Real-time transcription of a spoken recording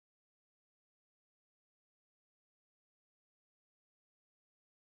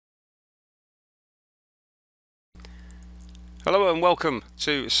Hello and welcome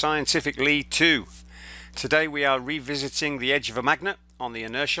to Scientific Lee 2. Today we are revisiting the edge of a magnet on the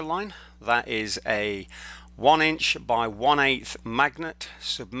inertial line. That is a 1 inch by 1/8 magnet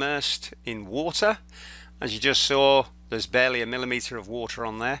submersed in water. As you just saw, there's barely a millimeter of water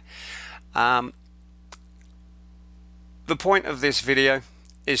on there. The point of this video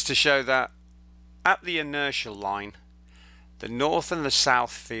is to show that at the inertial line, the north and the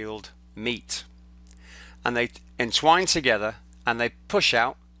south field meet, and they entwine together and they push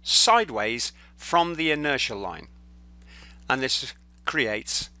out sideways from the inertial line, and this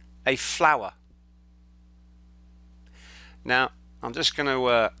creates a flower. Now I'm just going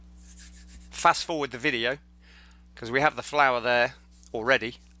to fast forward the video because we have the flower there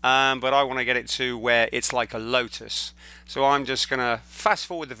already, but I want to get it to where it's like a lotus. So I'm just going to fast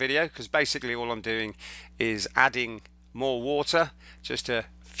forward the video because basically all I'm doing is adding more water, just a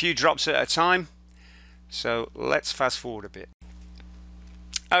few drops at a time. So let's fast forward a bit.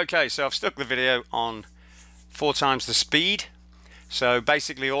 Okay, so I've stuck the video on 4 times the speed. So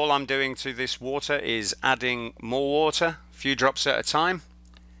basically all I'm doing to this water is adding more water, a few drops at a time.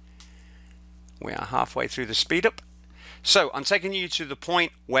 We are halfway through the speed up. So I'm taking you to the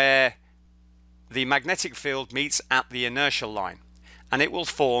point where the magnetic field meets at the inertial line, and it will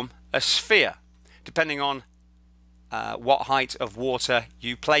form a sphere depending on what height of water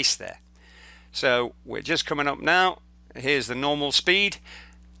you place there. So we're just coming up now. Here's the normal speed,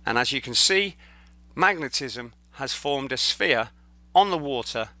 and as you can see, magnetism has formed a sphere on the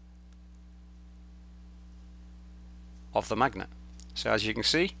water of the magnet. So as you can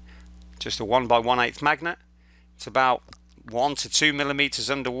see, just a 1 by 1/8 magnet. It's about 1 to 2 millimeters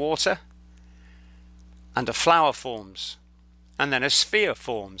underwater, and a flower forms, and then a sphere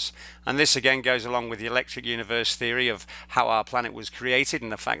forms. And this again goes along with the electric universe theory of how our planet was created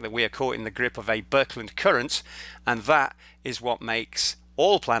and the fact that we are caught in the grip of a Birkeland current, and that is what makes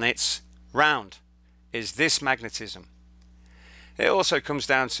all planets round, is this magnetism. It also comes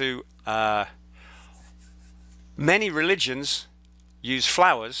down to many religions use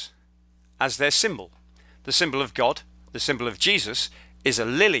flowers as their symbol. The symbol of God, the symbol of Jesus, is a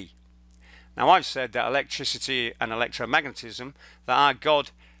lily. Now I've said that electricity and electromagnetism, that our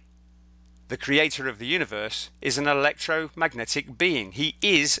God, the creator of the universe, is an electromagnetic being. He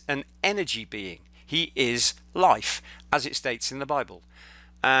is an energy being. He is life, as it states in the Bible.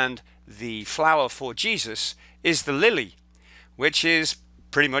 And the flower for Jesus is the lily, which is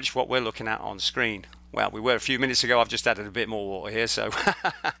pretty much what we're looking at on screen. Well, we were a few minutes ago. I've just added a bit more water here, so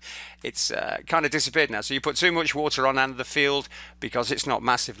it's kind of disappeared now. So you put too much water on, and the field, because it's not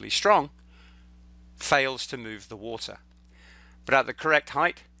massively strong, fails to move the water. But at the correct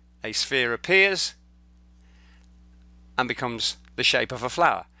height, a sphere appears and becomes the shape of a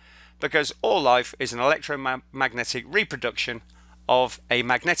flower, because all life is an electromagnetic reproduction of a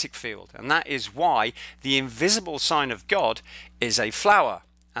magnetic field, and that is why the invisible sign of God is a flower,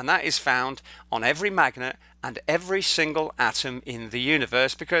 and that is found on every magnet and every single atom in the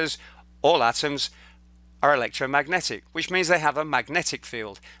universe, because all atoms are electromagnetic, which means they have a magnetic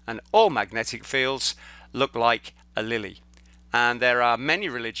field, and all magnetic fields look like a lily. And there are many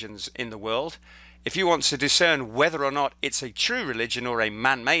religions in the world. If you want to discern whether or not it's a true religion or a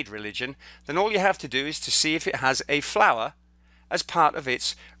man-made religion, then all you have to do is to see if it has a flower as part of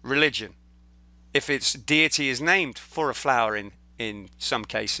its religion, if its deity is named for a flower in some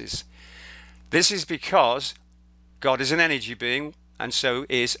cases. This is because God is an energy being, and so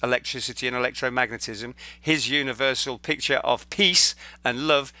is electricity and electromagnetism. His universal picture of peace and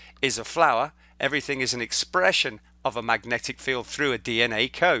love is a flower. Everything is an expression of a magnetic field through a DNA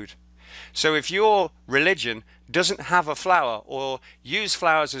code. So if your religion doesn't have a flower, or use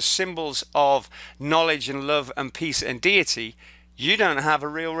flowers as symbols of knowledge and love and peace and deity, you don't have a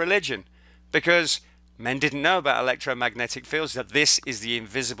real religion, because men didn't know about electromagnetic fields, that this is the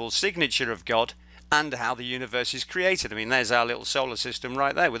invisible signature of God and how the universe is created. I mean, there's our little solar system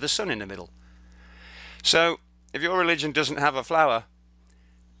right there with the sun in the middle. So if your religion doesn't have a flower,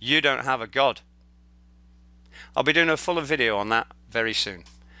 you don't have a God. I'll be doing a fuller video on that very soon.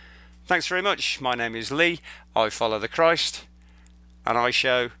 Thanks very much. My name is Lee. I follow the Christ, and I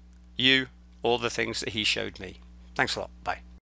show you all the things that he showed me. Thanks a lot. Bye.